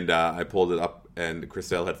 and I pulled it up. And Chris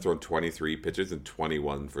Sale had thrown 23 pitches and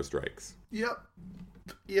 21 for strikes. Yep.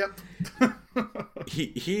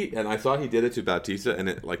 he and I saw he did it to Bautista, and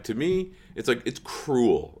it, like, to me, it's like it's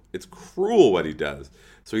cruel. It's cruel what he does.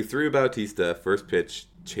 So he threw Bautista first pitch,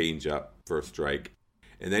 change up, first strike,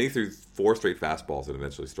 and then he threw 4 straight fastballs and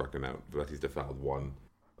eventually struck him out. Bautista fouled one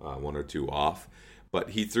or two off.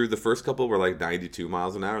 But he threw the first couple were like 92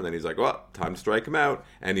 miles an hour, and then he's like, well, time to strike him out.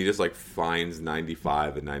 And he just like finds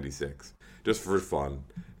 95 and 96. Just for fun.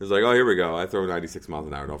 It's like, oh, here we go. I throw 96 miles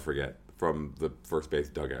an hour, don't forget, from the first base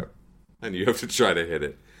dugout. And you have to try to hit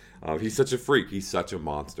it. He's such a freak. He's such a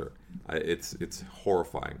monster. It's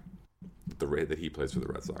horrifying, the rate that he plays for the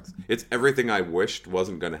Red Sox. It's everything I wished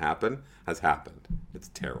wasn't going to happen has happened. It's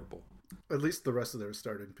terrible. At least the rest of their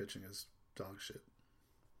starting pitching is dog shit.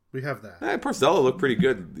 We have that. Porcello looked pretty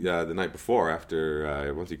good the night before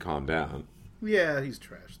after once he calmed down. Yeah, he's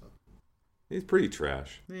trash, though. He's pretty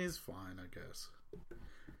trash. He's fine, I guess.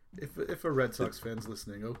 If a Red Sox fan's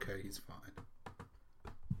listening, okay, he's fine.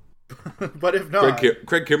 But if not...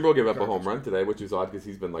 Craig Kimbrell gave up a home run today, which is odd because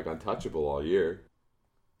he's been like untouchable all year.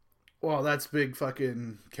 Well, that's big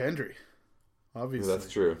fucking Kendry, obviously.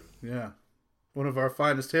 That's true. Yeah. One of our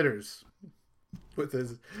finest hitters. With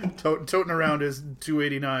his toting around his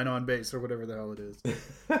 289 on base or whatever the hell it is.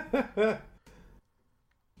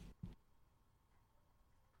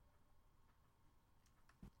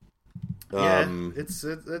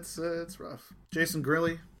 It's rough. Jason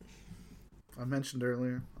Grilli, I mentioned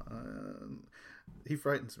earlier, he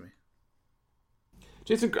frightens me.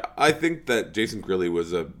 I think that Jason Grilli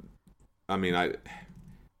was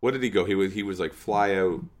what did he go? He was like fly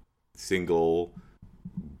out, single,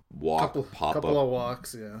 walk, pop couple up. Of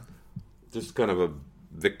walks, yeah. Just kind of a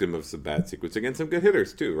victim of some bad sequence against some good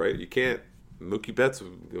hitters too, right? You can't. Mookie Betts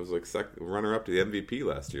was like runner up to the MVP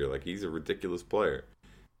last year. Like, he's a ridiculous player.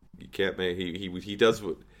 You can't make he does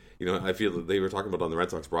what I feel that they were talking about on the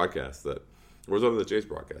Red Sox broadcast that was on the Jays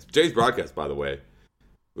broadcast. Jays broadcast, by the way,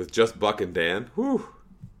 with just Buck and Dan. Whew,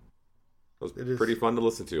 it was pretty fun to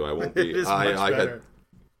listen to. I won't be. It is much better.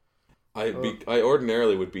 I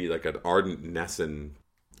ordinarily would be like an ardent NESN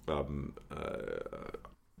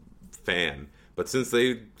fan, but since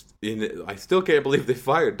I still can't believe they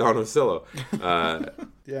fired Don Orsillo.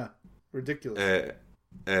 Yeah, ridiculous.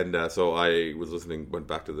 So I was went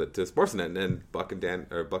back to Sportsnet, and Buck and Dan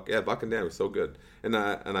were so good. And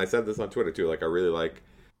I said this on Twitter too. Like I really like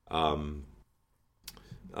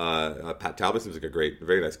Pat Talbot seems like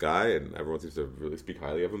very nice guy, and everyone seems to really speak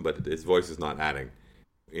highly of him. But his voice is not adding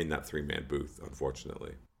in that 3-man booth,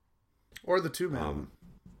 unfortunately. Or the 2-man.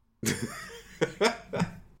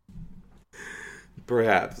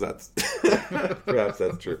 Perhaps that's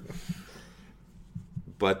true.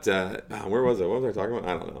 But where was I? What was I talking about?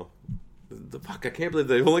 I don't know. I can't believe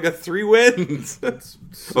they've only got 3 wins.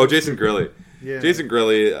 Jason Grilli. Yeah. Jason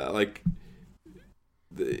Grilli,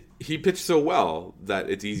 he pitched so well that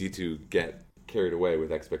it's easy to get carried away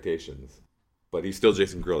with expectations. But he's still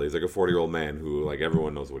Jason Grilli. He's like a 40-year-old man who,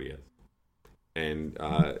 everyone knows what he is. And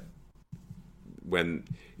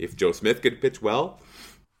if Joe Smith could pitch well,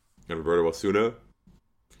 and Roberto Osuna...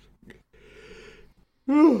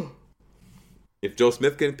 If Joe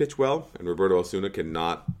Smith can pitch well, and Roberto Osuna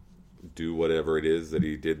cannot do whatever it is that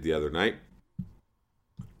he did the other night,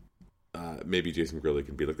 maybe Jason Grilli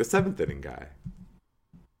can be like the 7th inning guy.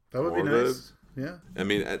 That would be nice. Yeah. I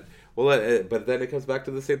mean, but then it comes back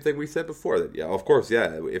to the same thing we said before. That of course,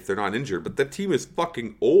 if they're not injured, but the team is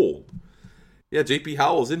fucking old. Yeah, JP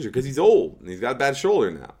Howell's injured because he's old and he's got a bad shoulder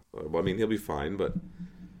now. Well, I mean, he'll be fine, but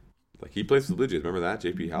he plays for the Blue Jays. Remember that,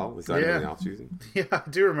 JP Howell? He signed in the offseason. Yeah, I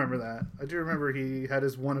do remember that. I do remember he had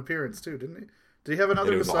his one appearance too, didn't he? Did he have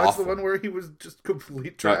another besides the one where he was just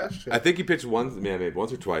complete trash? I think he pitched once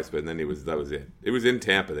or twice, but then that was it. It was in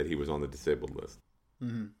Tampa that he was on the disabled list.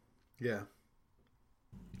 Mm-hmm. Yeah.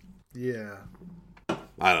 Yeah.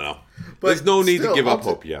 I don't know. But there's no need to give up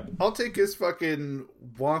hope yet. I'll take his fucking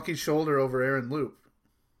wonky shoulder over Aaron Loup.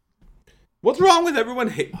 What's wrong with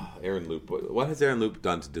everyone? Aaron Loup. What has Aaron Loup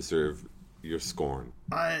done to deserve your scorn?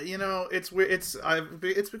 It's weird.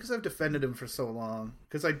 It's because I've defended him for so long.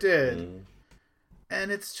 Because I did,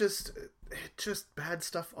 and it's just bad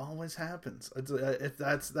stuff always happens. If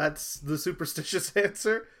that's the superstitious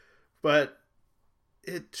answer, but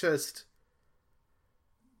it just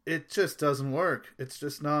doesn't work. It's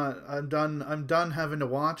just not. I'm done having to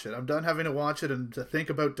watch it. I'm done having to watch it and to think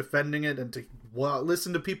about defending it and to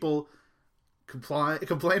listen to people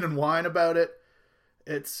complain and whine about it.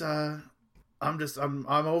 It's I'm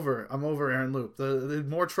over Aaron Loup. The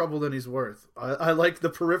more trouble than he's worth. I like the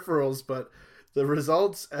peripherals, but the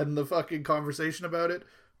results and the fucking conversation about it,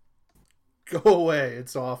 go away.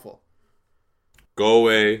 It's awful. Go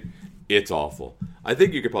away. It's awful. I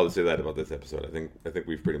think you could probably say that about this episode. I think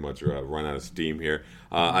we've pretty much run out of steam here.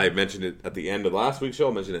 I mentioned it at the end of last week's show.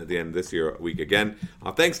 I mentioned it at the end of this week again.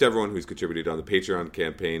 Thanks to everyone who's contributed on the Patreon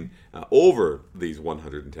campaign over these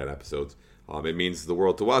 110 episodes. It means the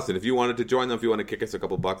world to us. And if you wanted to join them, if you want to kick us a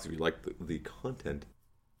couple bucks, if you like the content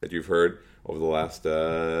that you've heard over the last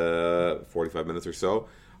 45 minutes or so,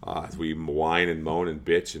 as we whine and moan and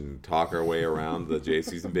bitch and talk our way around the Jays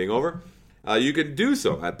season being over, you can do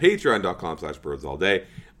so at patreon.com/birdsallday.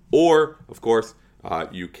 Or, of course,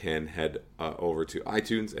 you can head over to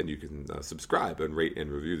iTunes and you can subscribe and rate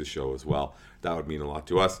and review the show as well. That would mean a lot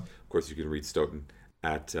to us. Of course, you can read Stoughton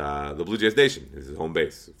at the Blue Jays Nation. This is his home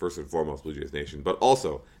base, first and foremost, Blue Jays Nation. But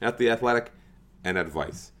also at The Athletic and at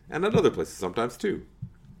Vice. And at other places sometimes, too.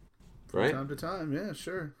 Right? From time to time, yeah,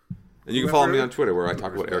 sure. And you can follow me on Twitter where I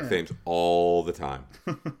talk about Eric Thames all the time.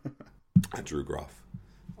 At Drew Groff.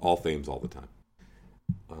 All Thames all the time.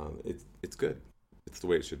 It's good. It's the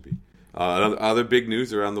way it should be. Other big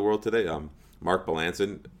news around the world today. Mark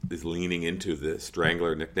Melanson is leaning into the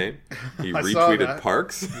Strangler nickname. He retweeted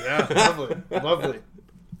Parks. Yeah, lovely.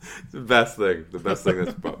 It's the best thing. The best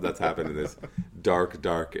thing that's happened in this dark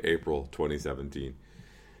April 2017.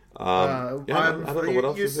 I don't know what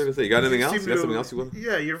else is there to say. You got anything else? You got something else you want?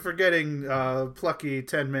 Yeah, you're forgetting plucky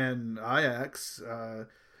 10-man Ajax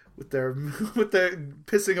with their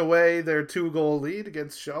pissing away their 2-goal lead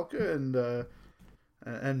against Schalke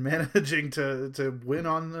and managing to win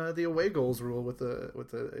on the away goals rule with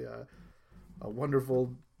a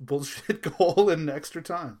wonderful bullshit goal in extra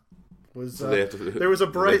time. There was a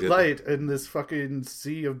bright light in this fucking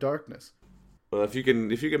sea of darkness. Well, if you can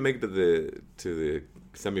make it to the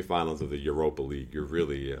semifinals of the Europa League, you're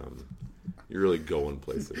really going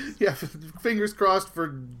places. Yeah, fingers crossed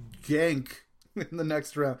for Genk in the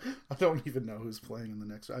next round. I don't even know who's playing in the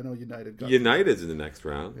next round. I know United's in the next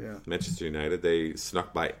round. Yeah, Manchester United. They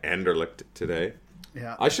snuck by Anderlecht today.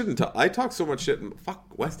 Yeah, I shouldn't. I talk so much shit.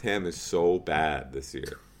 Fuck, West Ham is so bad this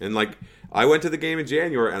year. And I went to the game in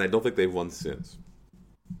January, and I don't think they've won since.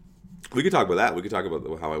 We could talk about that. We could talk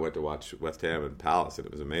about how I went to watch West Ham and Palace, and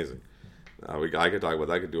it was amazing. I could talk about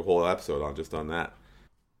that. I could do a whole episode on that.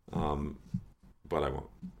 but I won't.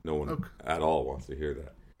 No one Okay. at all wants to hear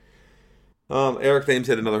that. Eric Thames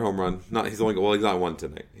hit another home run. He's not one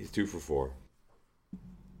tonight. He's 2 for 4.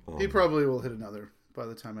 He probably will hit another by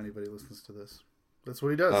the time anybody listens to this. That's what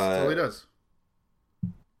he does. That's all he does.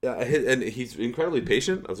 Yeah, and he's incredibly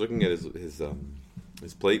patient. I was looking at his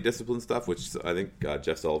plate discipline stuff, which I think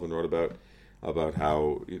Jeff Sullivan wrote about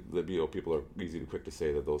how people are easy to quick to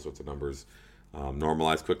say that those sorts of numbers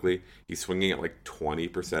normalize quickly. He's swinging at like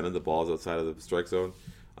 20% of the balls outside of the strike zone.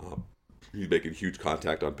 He's making huge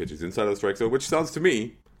contact on pitches inside of the strike zone, which sounds to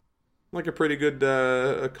me like a pretty good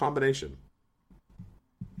combination.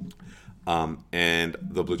 And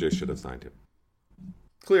the Blue Jays should have signed him.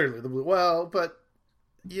 Clearly, but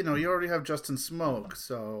you already have Justin Smoke,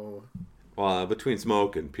 so. Well, between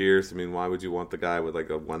Smoke and Pierce, I mean, why would you want the guy with like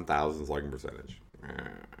a 1,000 slugging percentage?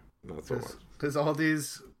 Not so much. Because all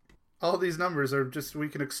these numbers are just we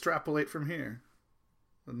can extrapolate from here,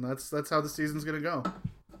 and that's how the season's gonna go.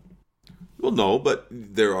 Well, no, but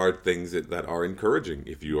there are things that are encouraging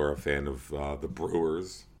if you are a fan of the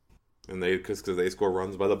Brewers, and because they score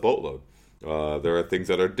runs by the boatload. There are things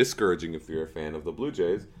that are discouraging if you're a fan of the Blue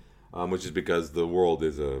Jays, which is because the world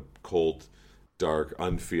is a cold, dark,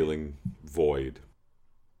 unfeeling void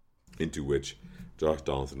into which Josh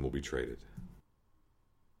Donaldson will be traded.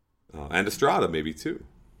 And Estrada, maybe, too.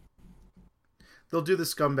 They'll do the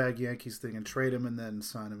scumbag Yankees thing and trade him and then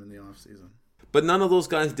sign him in the offseason. But none of those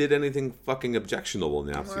guys did anything fucking objectionable in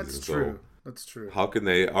the offseason. That's true. That's true. How can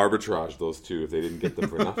they arbitrage those two if they didn't get them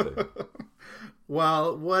for nothing?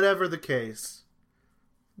 Well, whatever the case,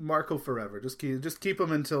 Marco forever. Just keep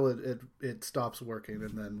him until it stops working,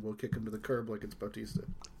 and then we'll kick him to the curb like it's Bautista.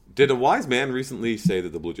 Did a wise man recently say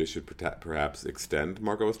that the Blue Jays should perhaps extend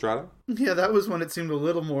Marco Estrada? Yeah, that was when it seemed a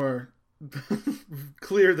little more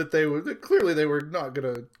clear that they were not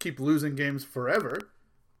going to keep losing games forever.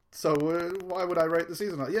 So why would I write the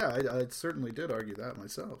season? Yeah, I certainly did argue that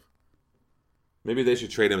myself. Maybe they should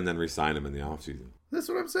trade him and then re-sign him in the offseason. That's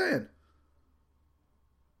what I'm saying.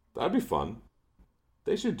 That'd be fun.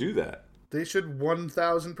 They should do that. They should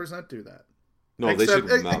 1,000% do that. No,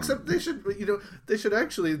 except they should. they should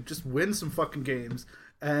actually just win some fucking games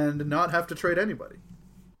and not have to trade anybody.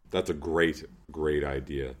 That's a great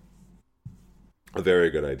idea. A very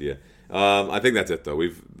good idea. I think that's it though.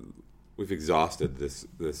 We've exhausted this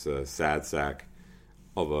sad sack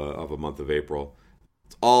of a month of April.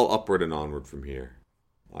 It's all upward and onward from here,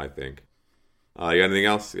 I think. You got anything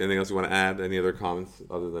else? Anything else you want to add? Any other comments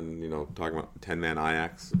other than talking about 10-man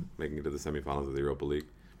Ajax making it to the semifinals of the Europa League?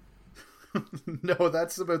 No,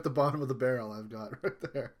 that's about the bottom of the barrel I've got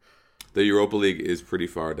right there. The Europa League is pretty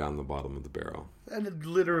far down the bottom of the barrel, and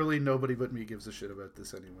literally nobody but me gives a shit about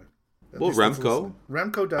this anyway. Well,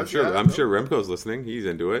 Remco does. I'm sure Remco's listening. He's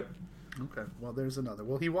into it. Okay, well, there's another.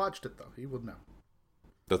 Well, he watched it though. He would know.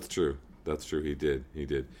 That's true. He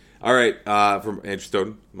did. All right. From Andrew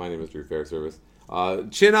Stoughton, my name is Drew Fairservice.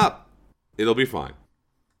 Chin up. It'll be fine.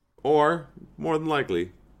 Or, more than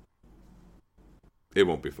likely, it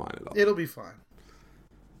won't be fine at all. It'll be fine.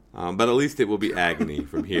 But at least it will be agony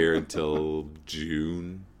from here until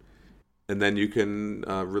June. And then you can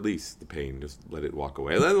release the pain. Just let it walk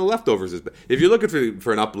away. And then The Leftovers is... If you're looking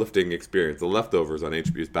for an uplifting experience, The Leftovers on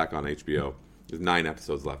HBO is back on HBO. There's 7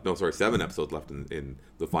 episodes left in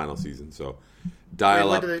the final season. So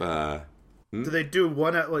dial up. Do they do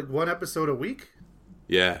one episode a week?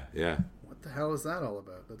 Yeah. What the hell is that all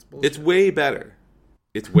about? That's bullshit. It's way better.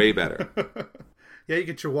 Yeah, you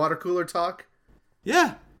get your water cooler talk.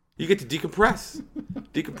 Yeah, you get to decompress.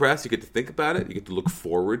 You get to think about it. You get to look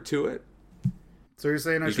forward to it. So you're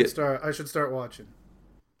saying I should start watching?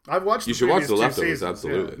 I've watched. You should watch The Leftovers. Seasons.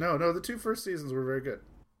 Absolutely. Yeah. No. The 2 first seasons were very good.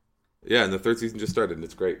 Yeah, and the 3rd season just started, and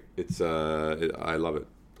it's great. I love it.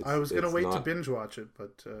 I was going to wait to binge watch it,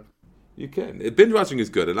 but... You can. Binge watching is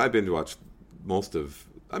good, and I binge watch most of...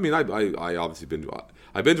 I mean, I obviously binge watch.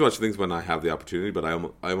 I binge watch things when I have the opportunity, but I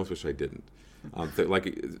almost wish I didn't.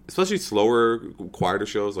 Especially slower, quieter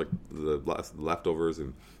shows like The Leftovers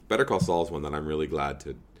and Better Call Saul is one that I'm really glad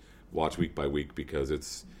to watch week by week because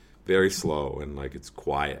it's very slow and it's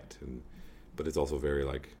quiet but it's also very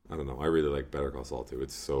I don't know. I really like Better Call Saul too.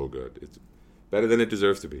 It's so good. It's better than it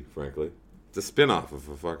deserves to be, frankly. It's a spin-off of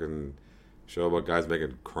a fucking show about guys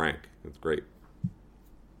making crank. It's great.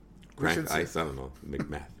 Crank ice, I don't know. Make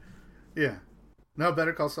meth. Yeah. No,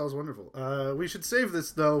 Better Call Saul is wonderful. We should save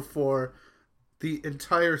this, though, for the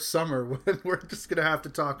entire summer when we're just going to have to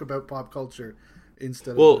talk about pop culture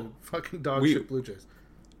instead of the fucking dog shit Blue Jays.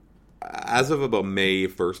 As of about May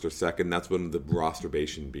 1st or 2nd, that's when the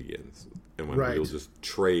rosterbation begins. And when we'll just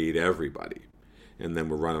trade everybody. and then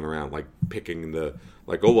we're running around like picking the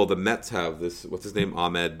the Mets have this, what's his name,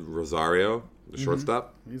 Ahmed Rosario, the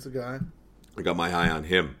shortstop. He's a guy. I got my eye on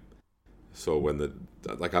him. So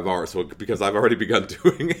because I've already begun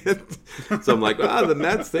doing it, so I'm like, the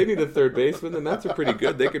Mets, they need a third baseman. The Mets are pretty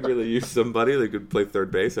good. They could really use somebody. They could play third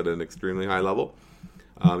base at an extremely high level,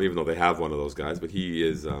 even though they have one of those guys. But he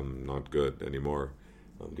is not good anymore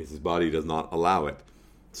because his body does not allow it.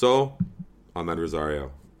 So, Ahmed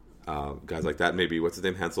Rosario, guys like that. Maybe what's his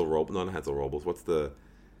name? Hansel Robles? Not Hansel Robles. What's the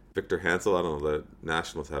Victor Hansel? I don't know. The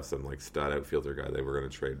Nationals have some like stud outfielder guy they were going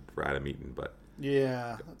to trade for Adam Eaton, but.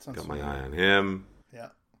 Yeah, that sounds got my eye on him. Yeah.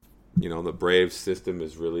 The Braves system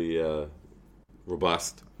is really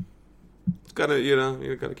robust. It's gotta, you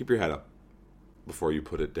gotta keep your head up before you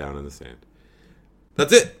put it down in the sand.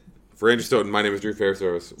 That's it for Andrew Stoughton. My name is Drew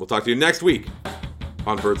Fairservice. We'll talk to you next week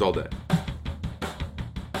on Birds All Day.